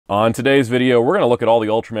On today's video, we're going to look at all the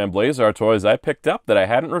Ultraman Blazar toys I picked up that I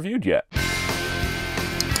hadn't reviewed yet.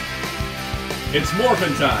 It's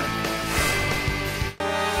morphin' time!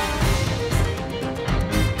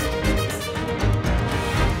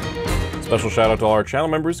 Special shout out to all our channel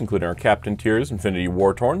members, including our Captain Tiers, Infinity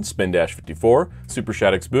Wartorn, Spin-54, Super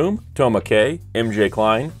Shaddix Boom, Toma K, MJ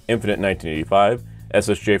Klein, Infinite 1985,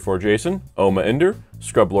 SSJ4 Jason, Oma Ender,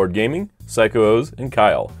 Scrublord Gaming, Psycho O's, and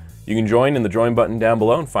Kyle. You can join in the join button down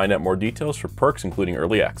below and find out more details for perks, including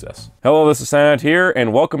early access. Hello, this is Soundout here,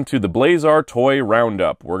 and welcome to the Blazar Toy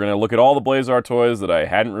Roundup. We're going to look at all the Blazar toys that I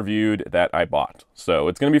hadn't reviewed that I bought. So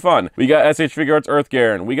it's going to be fun. We got SH Figuarts Earth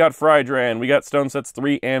Garon, we got Firdran, we got Stone Sets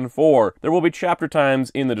 3 and 4. There will be chapter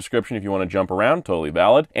times in the description if you want to jump around, totally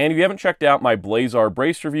valid. And if you haven't checked out my Blazar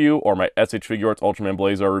Brace review or my SH Figuarts Ultraman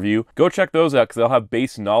Blazar review, go check those out because they'll have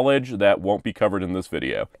base knowledge that won't be covered in this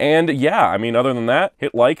video. And yeah, I mean, other than that,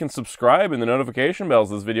 hit like and subscribe and the notification bells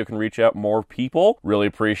so this video can reach out more people. Really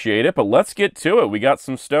appreciate it, but let's get to it. We got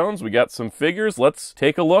some stones, we got some figures. Let's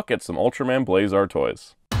take a look at some Ultraman Blazar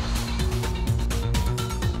toys.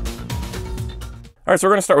 Alright, so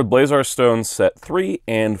we're going to start with Blazar Stone Set 3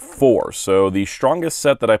 and 4. So the strongest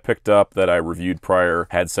set that I picked up that I reviewed prior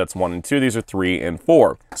had sets 1 and 2. These are 3 and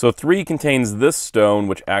 4. So 3 contains this stone,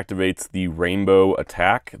 which activates the rainbow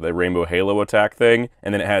attack, the rainbow halo attack thing.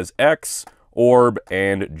 And then it has X, Orb,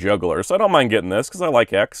 and Juggler. So I don't mind getting this because I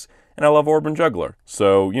like X, and I love Orb and Juggler.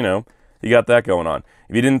 So, you know, you got that going on.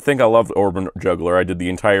 If you didn't think I loved Orb and Juggler, I did the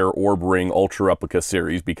entire Orb Ring Ultra Replica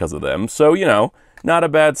series because of them. So, you know, not a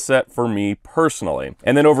bad set for me personally.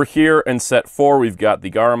 And then over here in set 4, we've got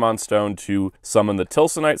the Garon Stone to summon the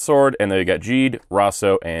Tilsonite Sword, and then we got Jeed,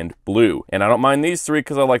 Rosso, and Blue. And I don't mind these 3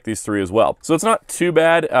 because I like these 3 as well. So it's not too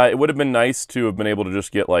bad. It would have been nice to have been able to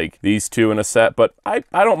just get like these 2 in a set, but I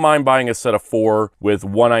don't mind buying a set of 4 with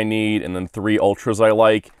 1 I need and then 3 Ultras I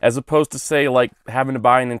like, as opposed to say like having to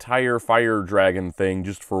buy an entire Fire Dragon thing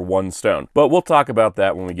just for 1 stone. But we'll talk about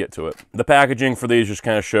that when we get to it. The packaging for these just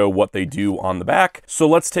kind of show what they do on the back. So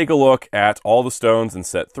let's take a look at all the stones in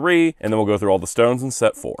set 3, and then we'll go through all the stones in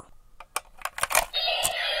set 4.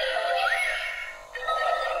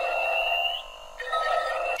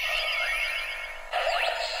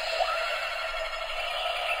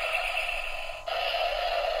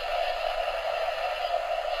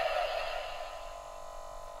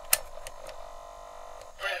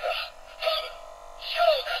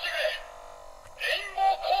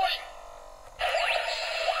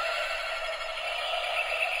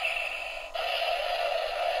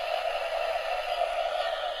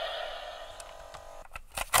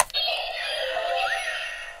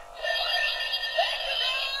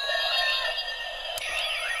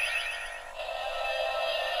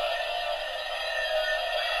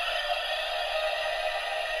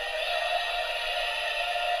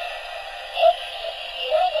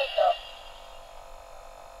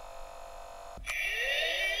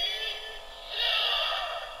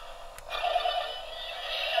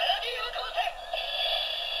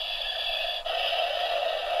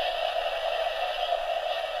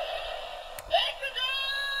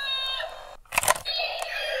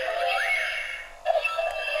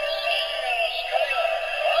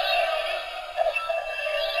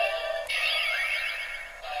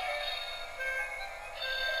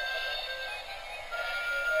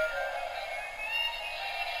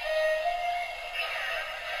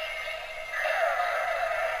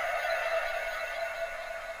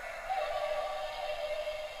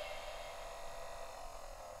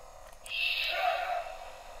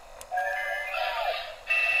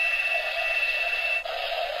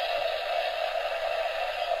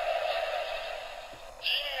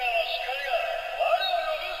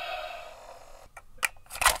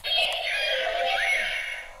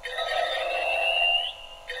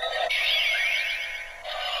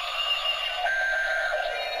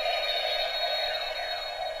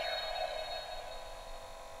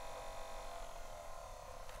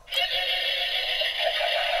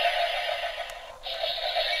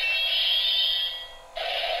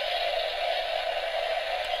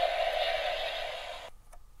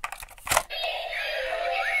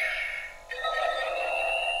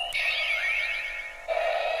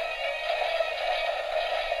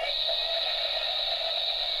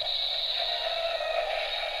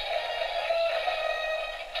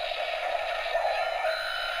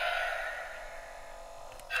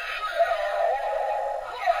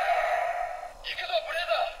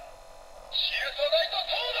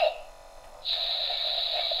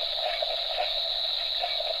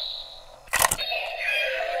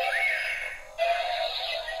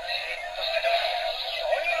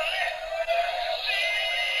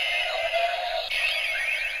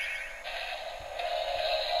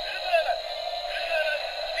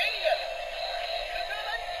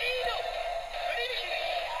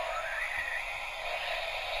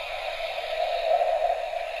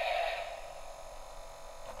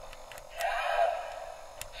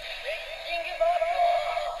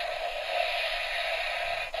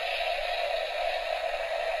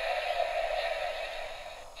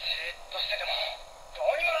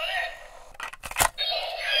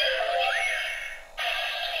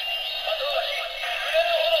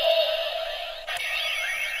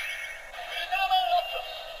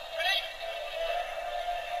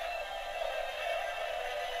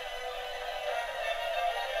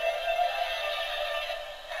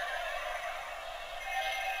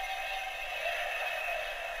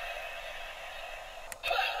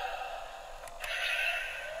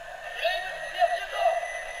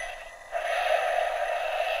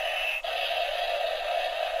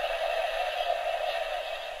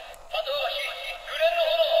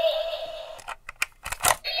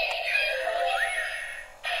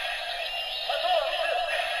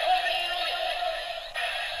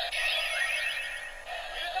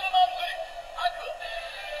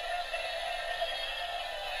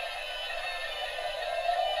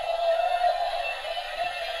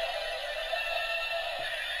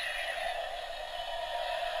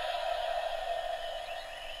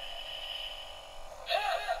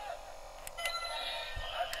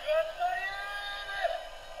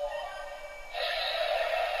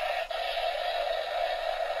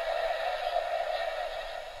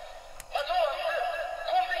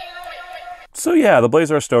 So yeah, the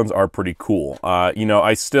Blazar Stones are pretty cool. You know,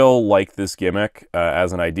 I still like this gimmick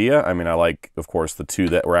as an idea. I mean, I like, of course, the two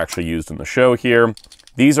that were actually used in the show here.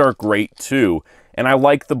 These are great too. And I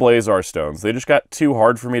like the Blazar Stones. They just got too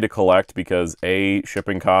hard for me to collect because A,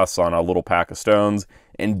 shipping costs on a little pack of stones,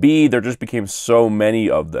 and B, there just became so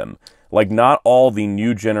many of them. Like, not all the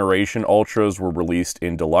new generation Ultras were released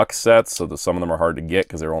in deluxe sets, so some of them are hard to get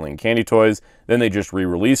because they're only in Candy Toys. Then they just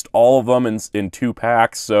re-released all of them in 2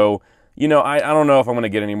 packs, so... You know, I don't know if I'm going to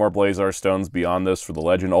get any more Blazar Stones beyond this for the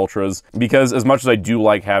Legend Ultras, because as much as I do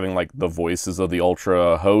like having, like, the voices of the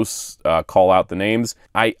Ultra hosts call out the names,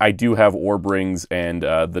 I do have Orb Rings and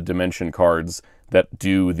the Dimension cards that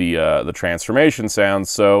do the transformation sounds,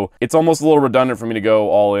 so it's almost a little redundant for me to go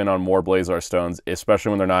all in on more Blazar Stones, especially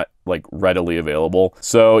when they're not, like, readily available.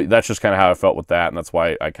 So that's just kind of how I felt with that, and that's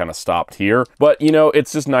why I kind of stopped here. But, you know,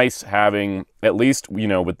 it's just nice having, at least, you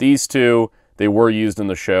know, with these two, they were used in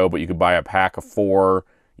the show, but you could buy a pack of 4.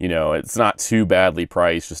 You know, it's not too badly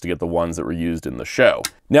priced just to get the ones that were used in the show.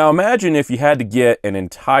 Now imagine if you had to get an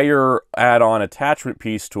entire add-on attachment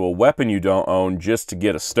piece to a weapon you don't own just to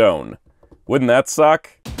get a stone. Wouldn't that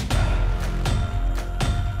suck?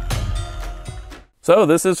 So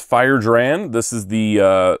this is Firdran. This is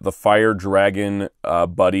the fire dragon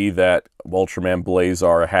buddy that Ultraman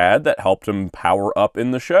Blazar had that helped him power up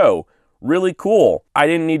in the show. Really cool. I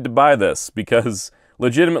didn't need to buy this because,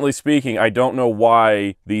 legitimately speaking, I don't know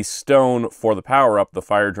why the stone for the power-up, the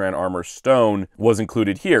Firdran Armor Stone, was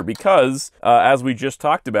included here. Because, as we just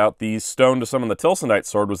talked about, the stone to summon the Tilsonite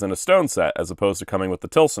Sword was in a stone set, as opposed to coming with the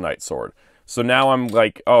Tilsonite Sword. So now I'm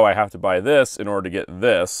like, oh, I have to buy this in order to get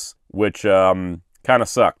this, which kind of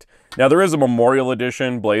sucked. Now, there is a Memorial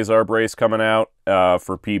Edition Blazar brace coming out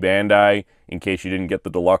for P Bandai, in case you didn't get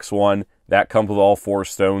the deluxe one. That comes with all 4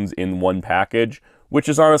 stones in one package, which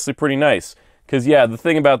is honestly pretty nice. Because, yeah, the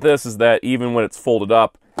thing about this is that even when it's folded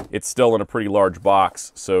up, it's still in a pretty large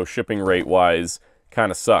box, so shipping rate-wise,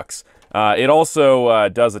 kind of sucks. It also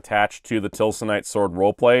does attach to the Tilsonite Sword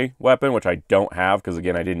roleplay weapon, which I don't have, because,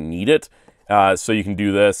 again, I didn't need it. So you can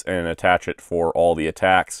do this and attach it for all the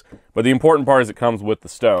attacks. But the important part is it comes with the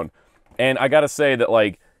stone. And I gotta say that,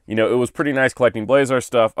 like, you know, it was pretty nice collecting Blazar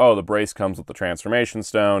stuff. Oh, the brace comes with the transformation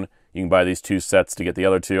stone. You can buy these 2 sets to get the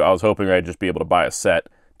other 2. I was hoping I'd just be able to buy a set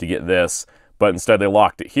to get this, but instead they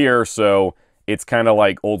locked it here, so it's kind of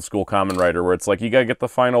like old school Kamen Rider, where it's like you gotta get the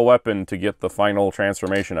final weapon to get the final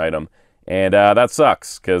transformation item. And that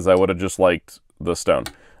sucks, because I would have just liked the stone.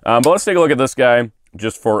 But let's take a look at this guy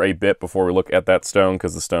just for a bit before we look at that stone,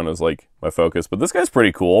 because the stone is like my focus. But this guy's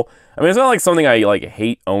pretty cool. I mean, it's not like something I like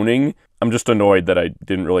hate owning. I'm just annoyed that I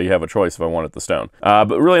didn't really have a choice if I wanted the stone.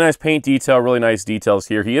 But really nice paint detail, really nice details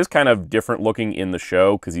here. He is kind of different looking in the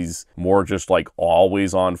show because he's more just like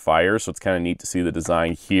always on fire, so it's kind of neat to see the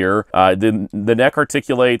design here. The neck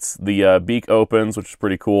articulates, the beak opens, which is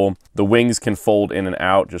pretty cool. The wings can fold in and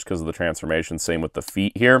out just because of the transformation, same with the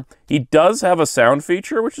feet here. He does have a sound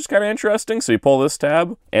feature, which is kind of interesting. So you pull this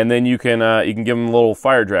tab, and then you can give him little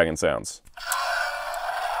fire dragon sounds.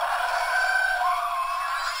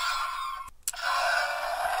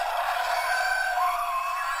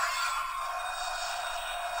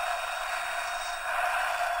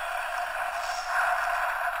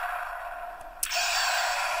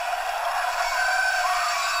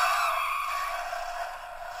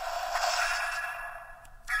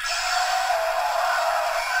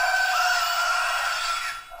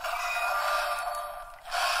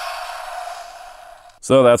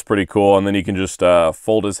 So that's pretty cool, and then you can just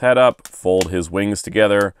fold his head up, fold his wings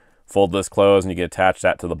together, fold this closed, and you can attach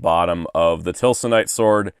that to the bottom of the Tilsonite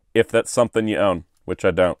Sword, if that's something you own, which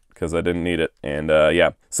I don't, because I didn't need it, and yeah.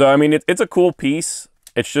 So, I mean, it's a cool piece.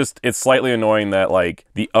 It's slightly annoying that, like,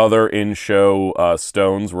 the other in-show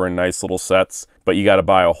stones were in nice little sets, but you gotta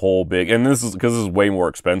buy a whole big, and this is because this is way more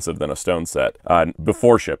expensive than a stone set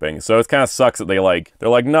before shipping. So it kind of sucks that they're like,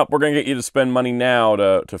 nope, we're gonna get you to spend money now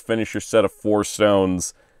to finish your set of 4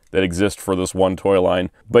 stones that exist for this one toy line.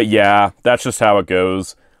 But yeah, that's just how it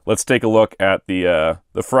goes. Let's take a look at the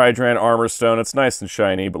Firdran Armor Stone. It's nice and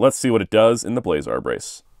shiny, but let's see what it does in the Blazar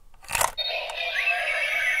brace.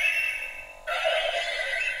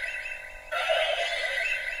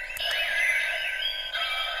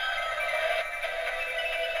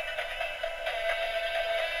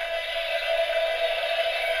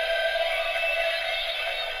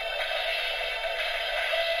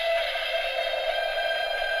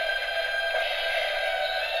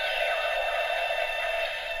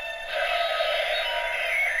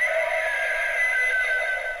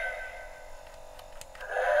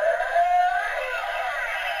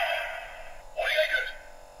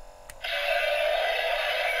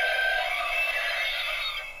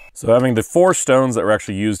 So having the 4 stones that were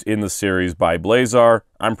actually used in the series by Blazar,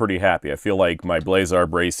 I'm pretty happy. I feel like my Blazar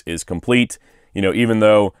brace is complete. You know, even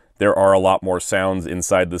though there are a lot more sounds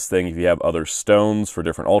inside this thing if you have other stones for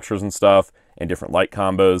different ultras and stuff, and different light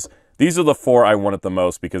combos. These are the 4 I wanted the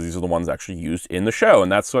most because these are the ones actually used in the show,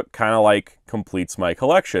 and that's what kind of like completes my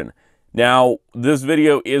collection. Now, this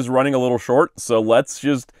video is running a little short, so let's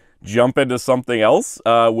just jump into something else,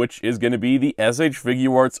 which is going to be the SH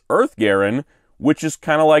Figuarts Earth Garon, which is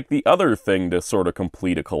kind of like the other thing to sort of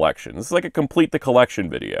complete a collection. This is like a complete the collection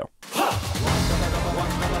video.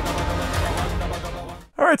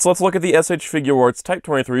 Alright, so let's look at the SH Figuarts Type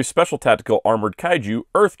 23 Special Tactical Armored Kaiju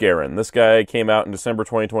Earth Garon. This guy came out in December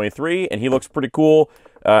 2023, and he looks pretty cool.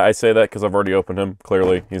 I say that because I've already opened him.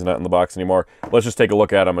 Clearly, he's not in the box anymore. Let's just take a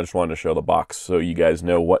look at him. I just wanted to show the box so you guys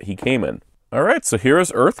know what he came in. Alright, so here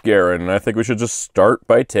is Earth Garon, and I think we should just start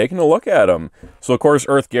by taking a look at him. So of course,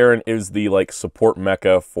 Earth Garon is the like support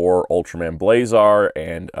mecha for Ultraman Blazar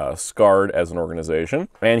and Scarred as an organization,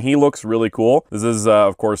 and he looks really cool. This is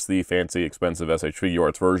of course the fancy, expensive SH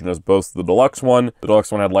Figuarts version as opposed to the deluxe one. The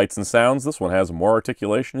deluxe one had lights and sounds. This one has more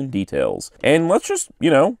articulation and details. And let's just, you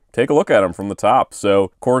know, take a look at him from the top. So,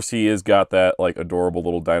 of course, he has got that, like, adorable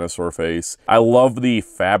little dinosaur face. I love the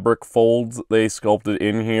fabric folds they sculpted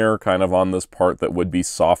in here, kind of on this part that would be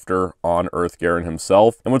softer on Earth Garon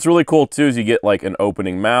himself. And what's really cool, too, is you get, like, an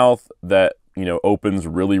opening mouth that, you know, opens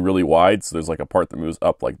really, really wide. So there's, like, a part that moves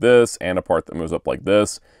up like this, and a part that moves up like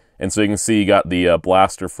this. And so you can see you got the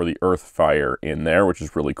blaster for the earth fire in there, which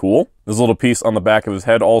is really cool. This little piece on the back of his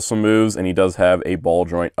head also moves, and he does have a ball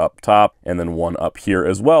joint up top, and then one up here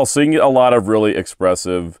as well. So you can get a lot of really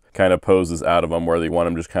expressive kind of poses out of him, where they want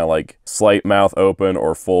him just kind of like slight mouth open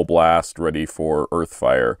or full blast, ready for earth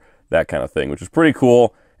fire, that kind of thing, which is pretty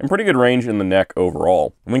cool. And pretty good range in the neck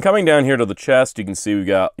overall. And when coming down here to the chest, you can see we've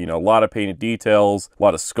got, you know, a lot of painted details, a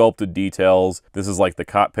lot of sculpted details. This is like the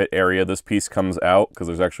cockpit area. This piece comes out because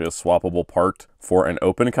there's actually a swappable part for an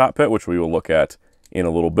open cockpit, which we will look at in a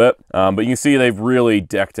little bit. But you can see they've really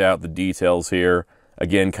decked out the details here.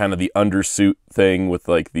 Again, kind of the undersuit thing with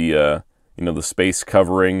like the, you know, the space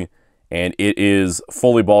covering. And it is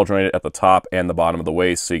fully ball jointed at the top and the bottom of the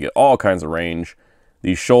waist, so you get all kinds of range.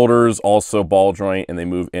 These shoulders also ball joint, and they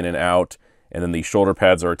move in and out. And then the shoulder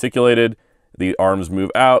pads are articulated. The arms move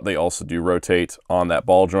out. They also do rotate on that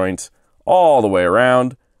ball joint all the way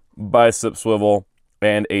around. Bicep swivel,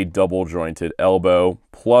 and a double jointed elbow.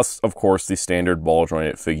 Plus, of course, the standard ball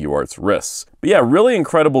jointed Figuarts wrists. But yeah, really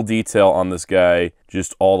incredible detail on this guy,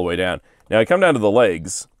 just all the way down. Now, I come down to the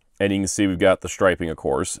legs, and you can see we've got the striping, of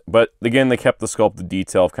course. But again, they kept the sculpted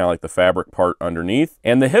detail of kind of like the fabric part underneath.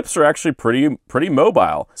 And the hips are actually pretty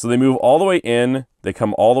mobile. So they move all the way in, they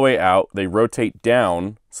come all the way out, they rotate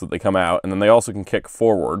down so that they come out, and then they also can kick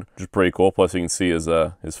forward, which is pretty cool. Plus you can see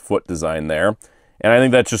his foot design there. And I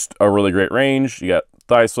think that's just a really great range. You got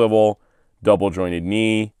thigh swivel, double jointed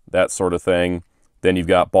knee, that sort of thing. Then you've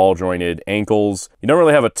got ball jointed ankles. You don't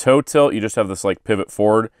really have a toe tilt, you just have this like pivot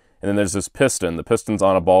forward. And then there's this piston. The piston's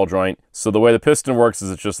on a ball joint. So the way the piston works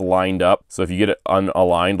is it's just lined up. So if you get it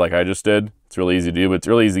unaligned like I just did, it's really easy to do, but it's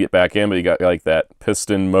really easy to get back in. But you got like that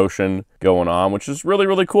piston motion going on, which is really,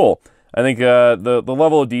 really cool. I think the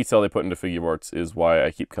level of detail they put into Figuarts is why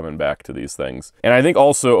I keep coming back to these things. And I think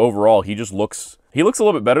also overall, he looks a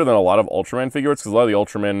little bit better than a lot of Ultraman Figuarts, because a lot of the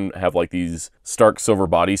Ultraman have like these stark silver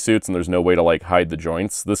bodysuits and there's no way to like hide the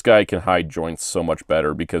joints. This guy can hide joints so much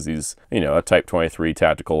better because he's, you know, a Type 23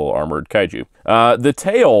 tactical armored kaiju. The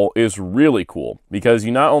tail is really cool because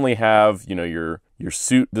you not only have, you know, your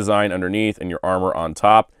suit design underneath and your armor on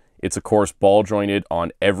top. It's, of course, ball jointed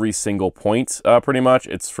on every single point, pretty much.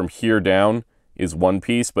 It's from here down is one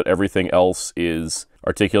piece, but everything else is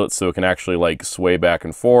articulate, so it can actually, like, sway back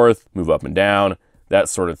and forth, move up and down, that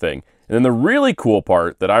sort of thing. And then the really cool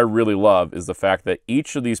part that I really love is the fact that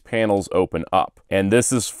each of these panels open up. And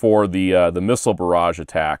this is for the missile barrage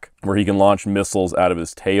attack, where he can launch missiles out of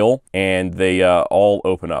his tail, and they all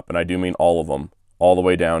open up. And I do mean all of them, all the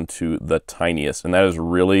way down to the tiniest. And that is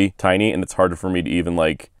really tiny, and it's hard for me to even,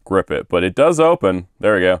 like, grip it, but it does open.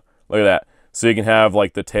 There we go. Look at that. So you can have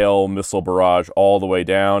like the tail missile barrage all the way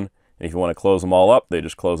down, and if you want to close them all up, they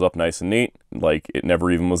just close up nice and neat, like it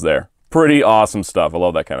never even was there. Pretty awesome stuff. I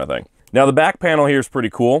love that kind of thing. Now the back panel here is pretty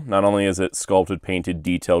cool. Not only is it sculpted, painted,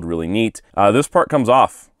 detailed, really neat. This part comes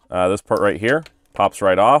off. This part right here pops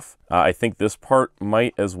right off. I think this part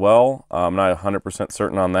might as well. I'm not 100%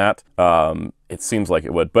 certain on that. It seems like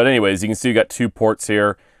it would. But anyways, you can see you got two ports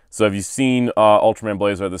here. So if you've seen Ultraman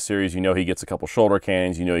Blazar, the series, you know he gets a couple shoulder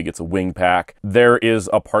cannons, you know he gets a wing pack. There is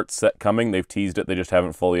a part set coming. They've teased it, they just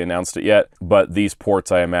haven't fully announced it yet. But these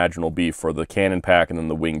ports, I imagine, will be for the cannon pack and then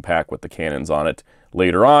the wing pack with the cannons on it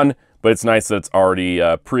later on. But it's nice that it's already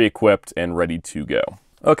pre-equipped and ready to go.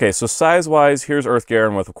 Okay, so size-wise, here's Earth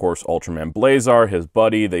Garon with, of course, Ultraman Blazar, his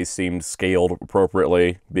buddy. They seemed scaled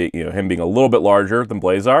appropriately, him being a little bit larger than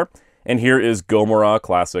Blazar. And here is Gomora,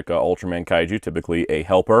 classic Ultraman Kaiju, typically a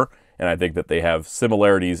helper. And I think that they have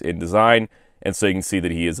similarities in design. And so you can see that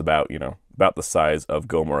he is about, about the size of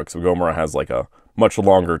Gomora. So Gomora has like a much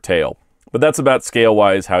longer tail. But that's about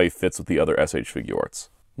scale-wise how he fits with the other SH Figuarts.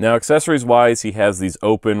 Now, accessories-wise, he has these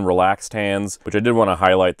open, relaxed hands, which I did want to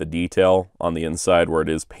highlight the detail on the inside where it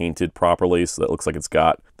is painted properly, so that it looks like it's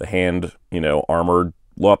got the hand, armored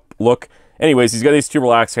look. Anyways, he's got these two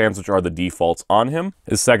relaxed hands, which are the defaults on him.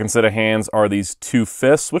 His second set of hands are these two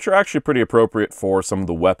fists, which are actually pretty appropriate for some of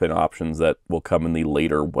the weapon options that will come in the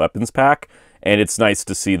later weapons pack. And it's nice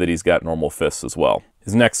to see that he's got normal fists as well.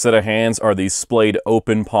 His next set of hands are these splayed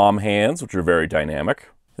open palm hands, which are very dynamic.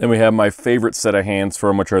 Then we have my favorite set of hands for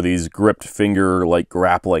him, which are these gripped finger, like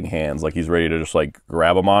grappling hands, like he's ready to just like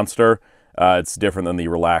grab a monster. It's different than the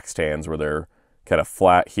relaxed hands where they're kind of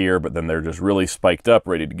flat here, but then they're just really spiked up,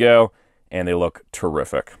 ready to go. And they look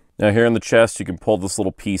terrific. Now here in the chest, you can pull this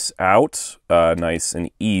little piece out, nice and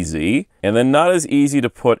easy. And then not as easy to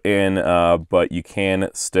put in, but you can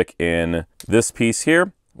stick in this piece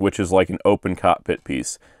here, which is like an open cockpit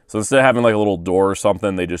piece. So instead of having like a little door or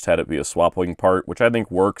something, they just had it be a swapping part, which I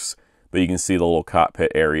think works. But you can see the little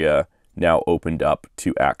cockpit area now opened up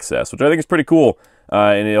to access, which I think is pretty cool.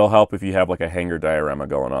 And it'll help if you have like a hangar diorama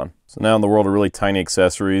going on. So now in the world of really tiny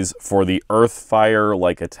accessories, for the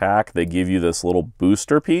Earthfire-like attack, they give you this little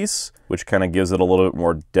booster piece, which kind of gives it a little bit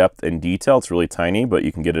more depth and detail. It's really tiny, but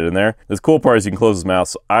you can get it in there. The cool part is you can close his mouth.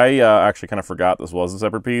 So I actually kind of forgot this was a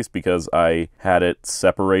separate piece because I had it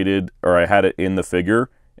separated, or I had it in the figure.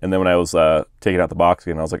 And then when I was taking out the box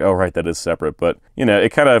again, I was like, oh, right, that is separate. But,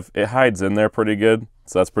 it hides in there pretty good.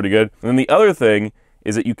 So that's pretty good. And then the other thing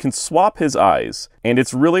is that you can swap his eyes. And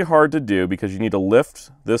it's really hard to do because you need to lift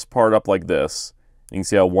this part up like this. You can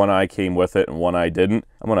see how one eye came with it and one eye didn't.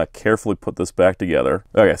 I'm going to carefully put this back together.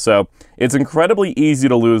 Okay, so it's incredibly easy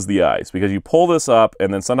to lose the eyes because you pull this up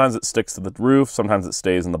and then sometimes it sticks to the roof, sometimes it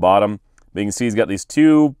stays in the bottom. But you can see he's got these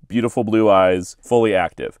two beautiful blue eyes fully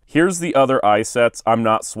active. Here's the other eye sets. I'm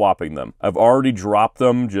not swapping them. I've already dropped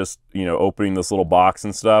them, just, opening this little box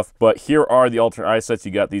and stuff. But here are the alternate eye sets.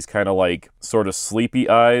 You got these kind of like sort of sleepy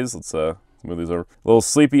eyes. Let's move these over. Little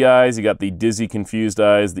sleepy eyes. You got the dizzy confused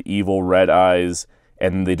eyes, the evil red eyes,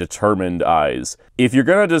 and the determined eyes. If you're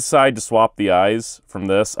going to decide to swap the eyes from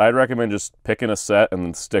this, I'd recommend just picking a set and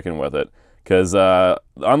then sticking with it. Because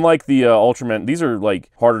unlike the Ultraman, these are like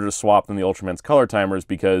harder to swap than the Ultraman's color timers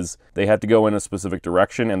because they have to go in a specific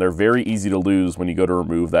direction and they're very easy to lose when you go to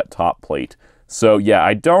remove that top plate. So yeah,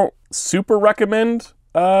 I don't super recommend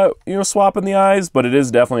swapping the eyes, but it is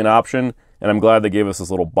definitely an option. And I'm glad they gave us this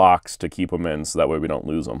little box to keep them in so that way we don't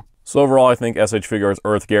lose them. So overall, I think SH Figuarts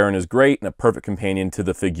Earth Garon is great and a perfect companion to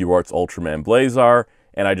the Figuarts Ultraman Blazar.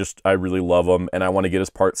 And I really love him and I want to get his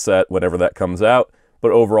part set whenever that comes out. But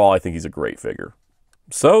overall, I think he's a great figure.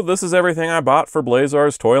 So this is everything I bought for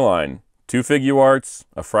Blazar's toy line. 2 Figuarts,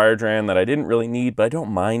 a Firdran that I didn't really need, but I don't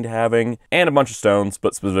mind having, and a bunch of stones,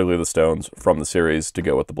 but specifically the stones from the series to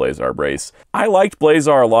go with the Blazar brace. I liked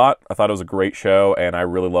Blazar a lot. I thought it was a great show, and I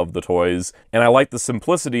really loved the toys. And I liked the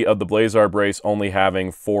simplicity of the Blazar brace only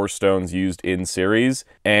having 4 stones used in series,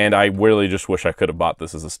 and I really just wish I could have bought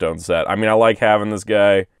this as a stone set. I mean, I like having this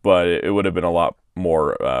guy, but it would have been a lot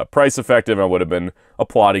more price effective. I would have been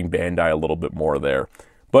applauding Bandai a little bit more there.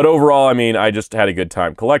 But overall, I mean, I just had a good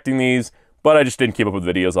time collecting these, but I just didn't keep up with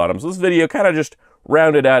videos on them. So this video kind of just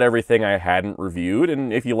rounded out everything I hadn't reviewed.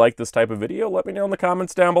 And if you like this type of video, let me know in the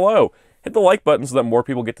comments down below. Hit the like button so that more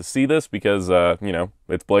people get to see this because,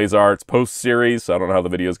 it's Blazar, it's post-series, so I don't know how the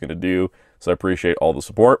video is going to do. So I appreciate all the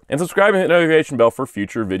support. And subscribe and hit the notification bell for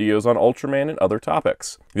future videos on Ultraman and other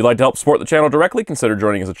topics. If you'd like to help support the channel directly, consider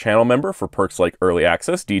joining as a channel member for perks like early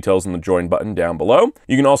access, details in the join button down below.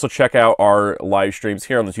 You can also check out our live streams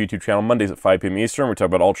here on this YouTube channel Mondays at 5 p.m. Eastern. We talk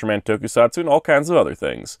about Ultraman, Tokusatsu, and all kinds of other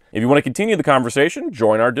things. If you want to continue the conversation,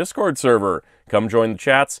 join our Discord server. Come join the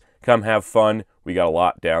chats. Come have fun. We got a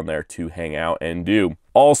lot down there to hang out and do.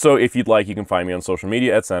 Also, if you'd like, you can find me on social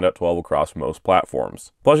media at Soundout12 across most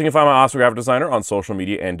platforms. Plus, you can find my awesome graphic designer on social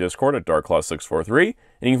media and Discord at DarkClaw643.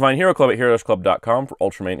 And you can find Hero Club at HeroClub.com for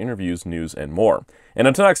Ultraman interviews, news, and more. And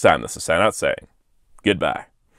until next time, this is Soundout saying goodbye.